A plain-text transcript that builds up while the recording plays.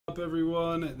Up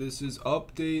everyone, this is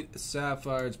Update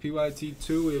Sapphire. It's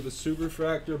PYT2. We have a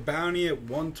Superfractor bounty at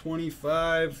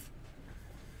 125.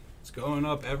 It's going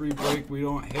up every break. We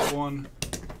don't hit one.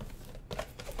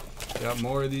 Got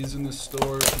more of these in the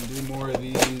store. Can do more of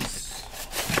these.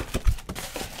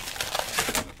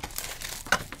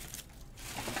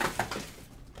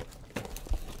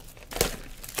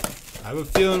 I have a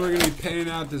feeling we're going to be paying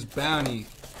out this bounty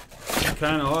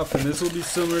kind of often. This will be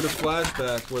similar to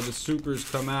Flashback, where the supers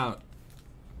come out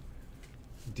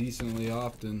decently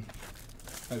often,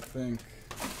 I think.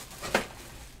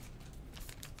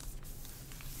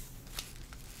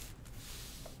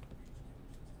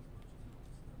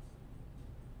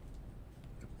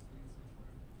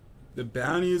 The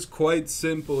bounty is quite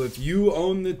simple. If you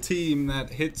own the team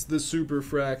that hits the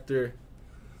Superfractor,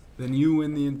 then you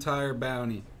win the entire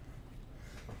bounty.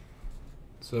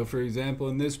 So, for example,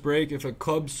 in this break, if a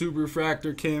Club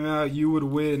Superfractor came out, you would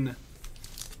win.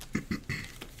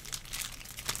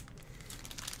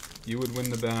 You would win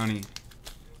the bounty.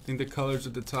 I think the colors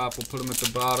at the top, we'll put them at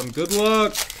the bottom. Good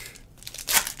luck!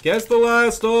 Guess the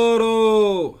last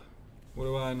auto! What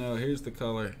do I know? Here's the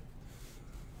color.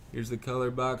 Here's the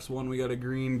color box one. We got a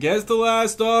green. Guess the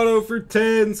last auto for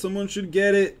 10. Someone should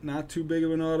get it. Not too big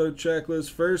of an auto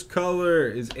checklist. First color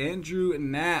is Andrew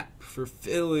Knapp for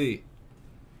Philly.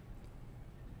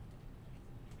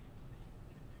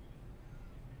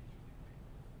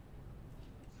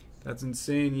 That's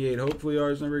insane, Yate. Hopefully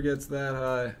ours never gets that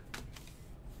high.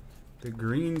 The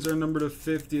greens are numbered to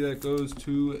 50. That goes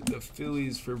to the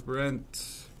Phillies for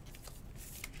Brent.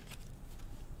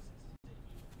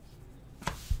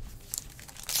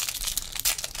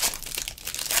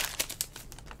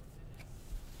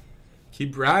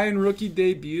 Keep Ryan rookie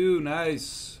debut.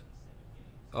 Nice.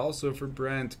 Also for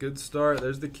Brent. Good start.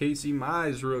 There's the Casey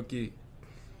Mize rookie.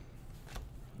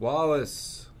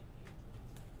 Wallace.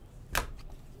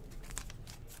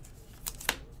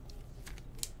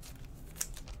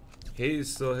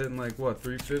 Hayes still hitting like what,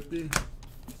 350?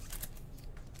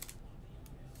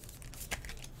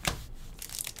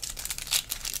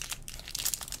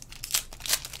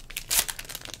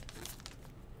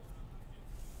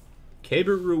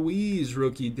 Keibert Ruiz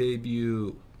rookie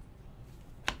debut.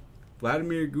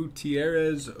 Vladimir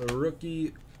Gutierrez a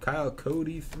rookie. Kyle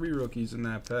Cody, 3 rookies in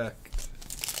that pack.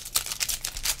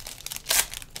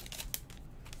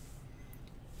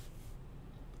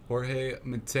 Jorge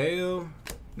Mateo.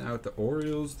 Now with the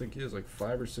Orioles, I think he has like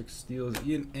 5 or 6 steals.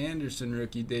 Ian Anderson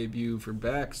rookie debut for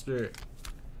Baxter.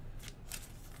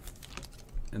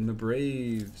 And the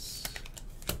Braves.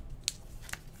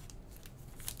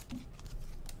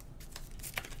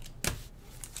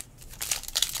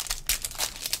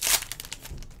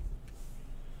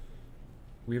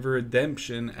 We have a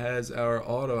redemption as our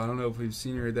auto. I don't know if we've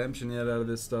seen a redemption yet out of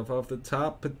this stuff. Off the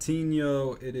top,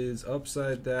 Patino. It is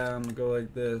upside down. Go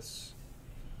like this.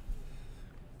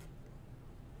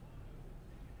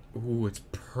 Ooh, it's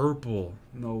purple.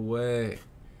 No way.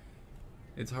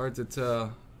 It's hard to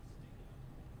tell.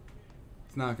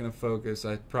 It's not going to focus.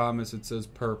 I promise it says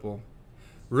purple.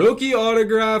 Rookie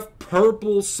autograph,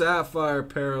 purple sapphire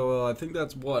parallel. I think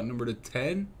that's what, number to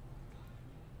 10?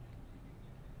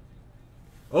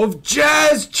 Of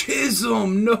Jazz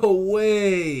Chisholm. No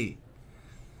way.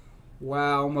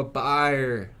 Wow, I'm a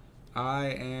buyer. I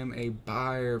am a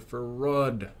buyer for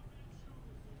Rudd.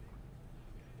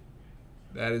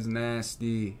 That is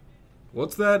nasty.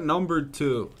 What's that numbered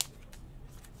to?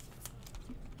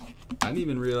 I didn't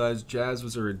even realize Jazz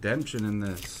was a redemption in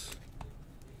this.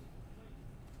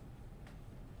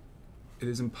 It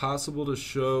is impossible to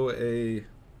show a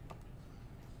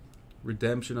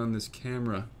redemption on this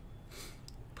camera.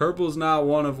 Purple's not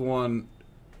 1 of 1,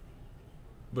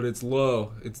 but it's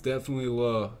low. It's definitely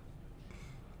low.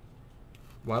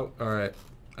 Wow. All right.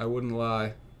 I wouldn't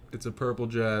lie. It's a purple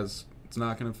Jazz. It's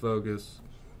not going to focus.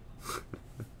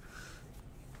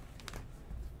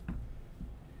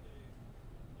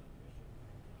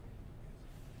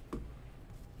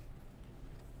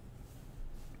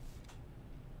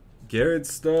 Garrett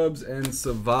Stubbs and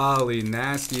Savali.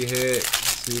 Nasty hit.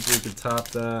 See if we can top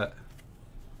that.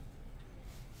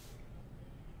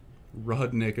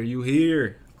 Rudnick, are you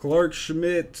here? Clark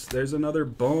Schmidt. There's another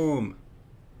Bohm.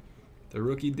 The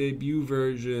rookie debut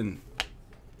version.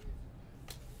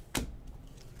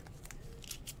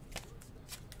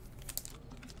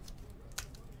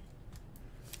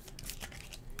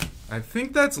 I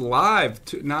think that's live.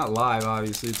 Not live,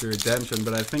 obviously, it's a redemption,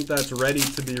 but I think that's ready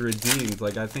to be redeemed.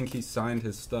 Like, I think he signed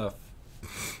his stuff.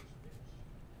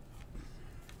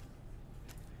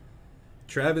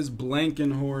 Travis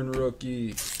Blankenhorn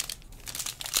rookie.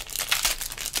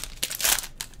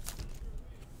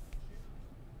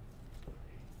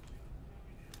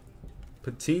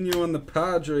 Patino on the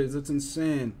Padres. That's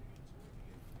insane.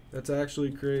 That's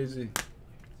actually crazy.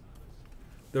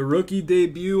 The rookie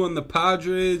debut on the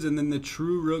Padres, and then the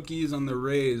true rookies on the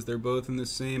Rays. They're both in the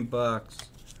same box.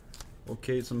 We'll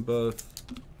case them both.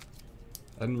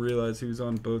 I didn't realize he was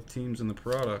on both teams in the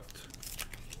product.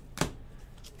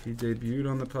 He debuted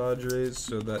on the Padres,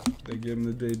 so that they give him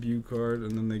the debut card,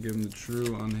 and then they give him the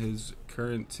true on his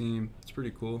current team. It's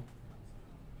pretty cool.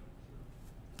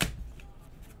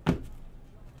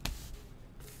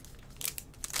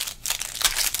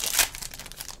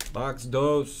 Box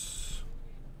dos.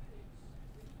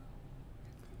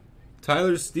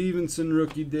 Tyler Stevenson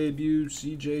rookie debut.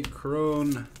 CJ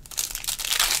Crone.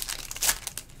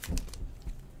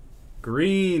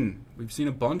 Green. We've seen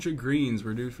a bunch of greens.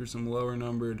 We're due for some lower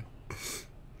numbered.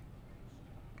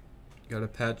 Got a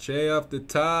Pache off the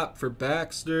top for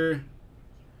Baxter.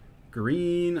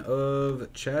 Green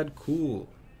of Chad Kuhl.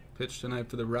 Pitched tonight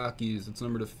for the Rockies. It's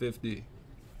numbered to 50.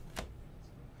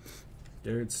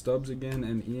 Garrett Stubbs again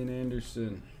and Ian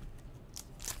Anderson.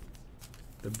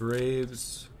 The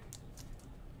Braves.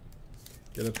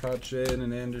 Got a Pache and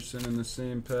an Anderson in the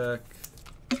same pack.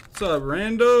 What's up,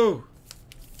 Rando?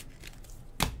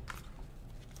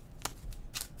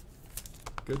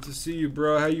 Good to see you,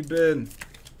 bro. How you been?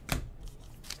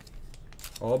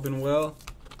 All been well?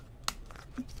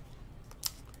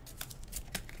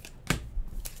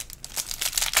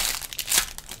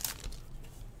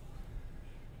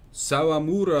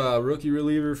 Sawamura, rookie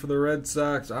reliever for the Red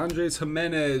Sox. Andres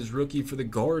Jimenez, rookie for the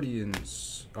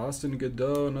Guardians. Austin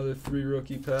Godot, another 3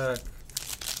 rookie pack.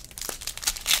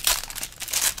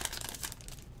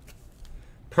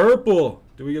 Purple.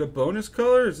 Do we get a bonus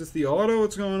color? Is this the auto?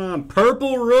 What's going on?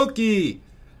 Purple rookie.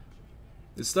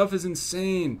 This stuff is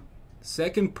insane.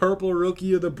 Second purple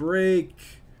rookie of the break.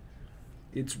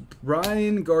 It's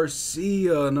Brian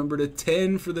Garcia, number to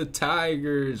 10 for the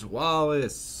Tigers.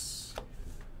 Wallace.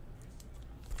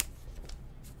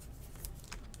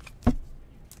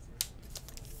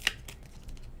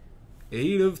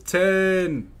 8 of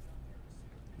 10.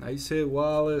 Nice hit,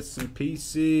 Wallace and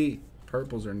PC.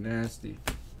 Purples are nasty.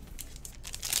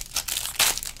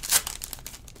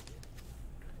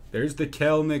 There's the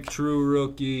Kelnick true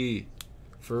rookie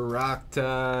for Rock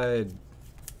Tide.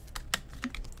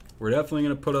 We're definitely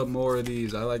going to put up more of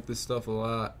these. I like this stuff a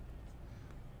lot.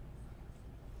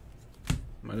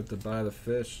 Might have to buy the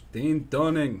fish. Dane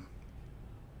Dunning.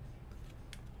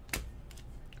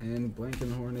 And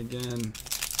Blankenhorn again.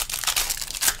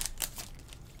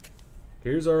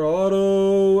 Here's our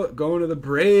auto. Going to the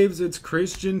Braves, it's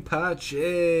Christian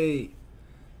Pache.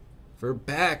 For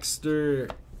Baxter.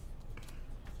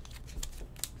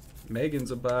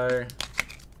 Megan's a buyer.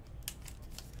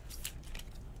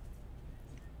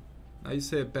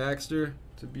 Nice hit, Baxter.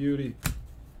 It's a beauty.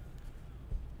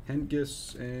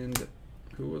 Hentges and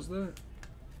who was that?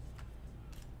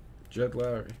 Jed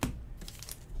Lowry.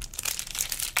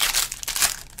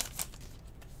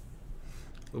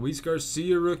 Luis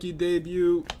Garcia rookie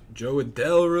debut. Joe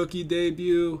Adell rookie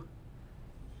debut.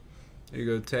 There you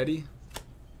go, Teddy.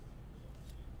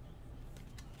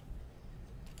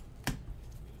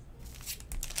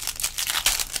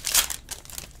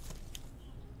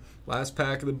 Last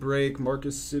pack of the break.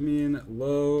 Marcus Semien,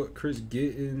 Lowe, Chris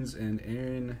Gittins, and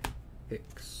Aaron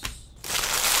Hicks.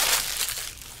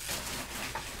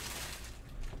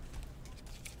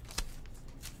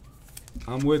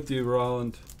 I'm with you,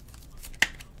 Roland.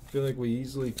 I feel like we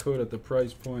easily could at the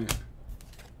price point.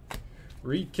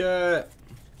 Recap.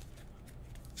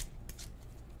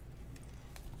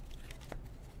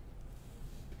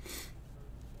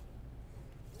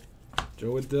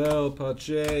 Joe Adell,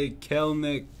 Pache,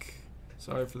 Kelnick.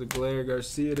 Sorry for the glare.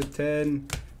 Garcia to 10.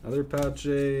 Another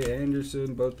Pache,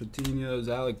 Anderson, both Patinos.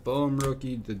 Alec Boehm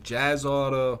rookie. The Jazz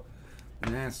auto.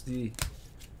 Nasty.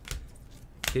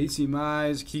 Casey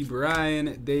Mize, Key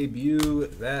Bryan debut.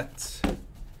 That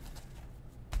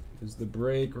is the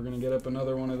break. We're going to get up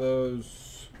another one of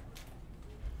those.